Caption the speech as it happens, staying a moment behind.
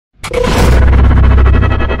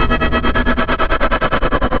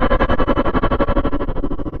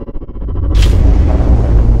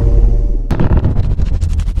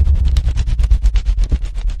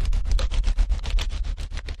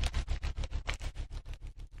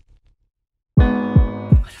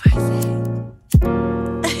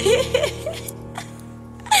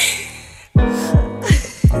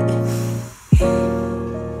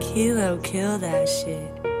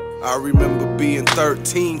shit. I remember being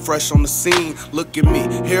 13, fresh on the scene. Look at me,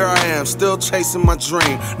 here I am, still chasing my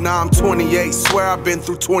dream. Now I'm 28, swear I've been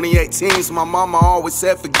through 2018s. My mama always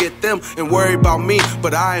said forget them and worry about me,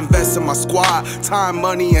 but I invest in my squad, time,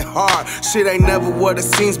 money, and heart. Shit ain't never what it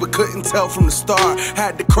seems, but couldn't tell from the start.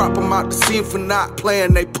 Had to crop them out the scene for not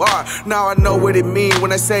playing their part. Now I know what it mean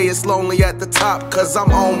when they say it's lonely at the top, cause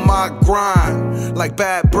I'm on my grind, like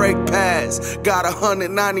bad brake pads. Got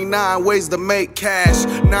 199 ways to make cash,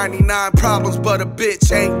 99 problems, but a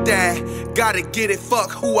bitch ain't that. Gotta get it,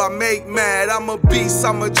 fuck who I make mad. I'm a beast,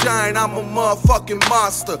 I'm a giant, I'm a motherfucking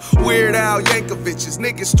monster. Weird Al Yankovic's,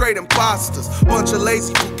 niggas straight imposters. Bunch of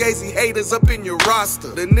lazy fugazi haters up in your roster.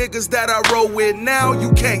 The niggas that I roll with now,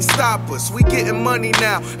 you can't stop us. We getting money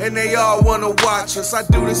now, and they all wanna watch us. I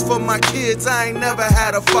do this for my kids, I ain't never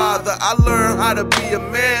had a father. I learned how to be a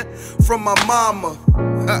man from my mama,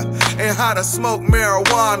 and how to smoke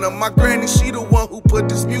marijuana. My granny, she the one who put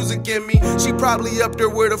this music in me. She probably up there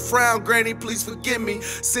with a frown. Granny, please forgive me.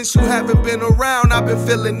 Since you haven't been around, I've been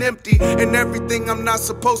feeling empty, and everything I'm not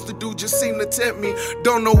supposed to do just seem to tempt me.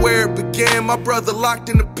 Don't know where it began. My brother locked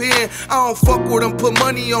in the pen. I don't fuck with him, put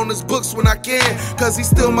money on his books when I can, cause he's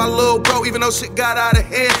still my little bro, even though shit got out of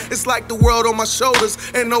hand. It's like the world on my shoulders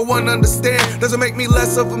and no one understand. Doesn't make me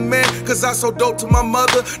less of a man, cause I so dope to my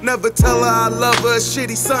mother. Never tell her I love her, a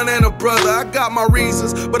shitty son and a brother. I got my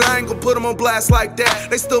reasons, but I ain't gon' put them on blast like that.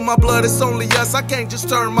 They still my blood, it's only us, I can't just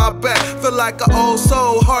turn my back. Feel like an old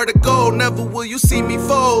soul, hard to go, never will you see me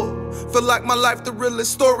fold. Feel like my life the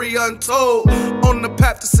realest story untold. On the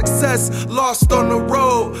path to success, lost on the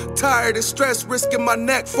road. Tired and stressed, risking my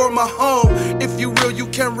neck for my home. If you real, you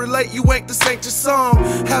can relate, you ain't this ain't your song.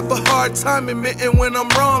 Have a hard time admitting when I'm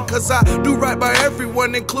wrong, cause I do right by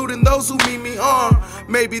everyone, including those who mean me harm.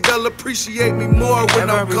 Maybe they'll appreciate me more when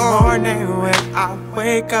I'm gone. Every morning when I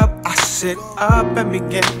wake up, I sit up and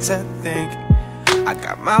begin to think. I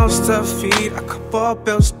got mouths to feed, a couple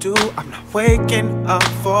bills due. I'm not waking up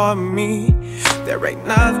for me. There ain't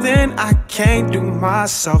nothing I can't do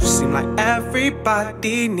myself. Seem like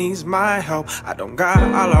everybody needs my help. I don't got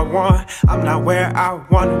all I want, I'm not where I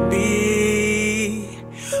wanna be,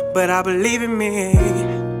 but I believe in me.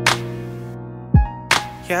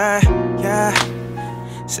 Yeah,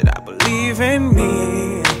 yeah, said I believe in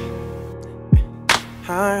me.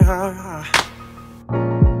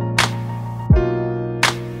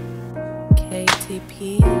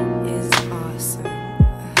 KTP is awesome.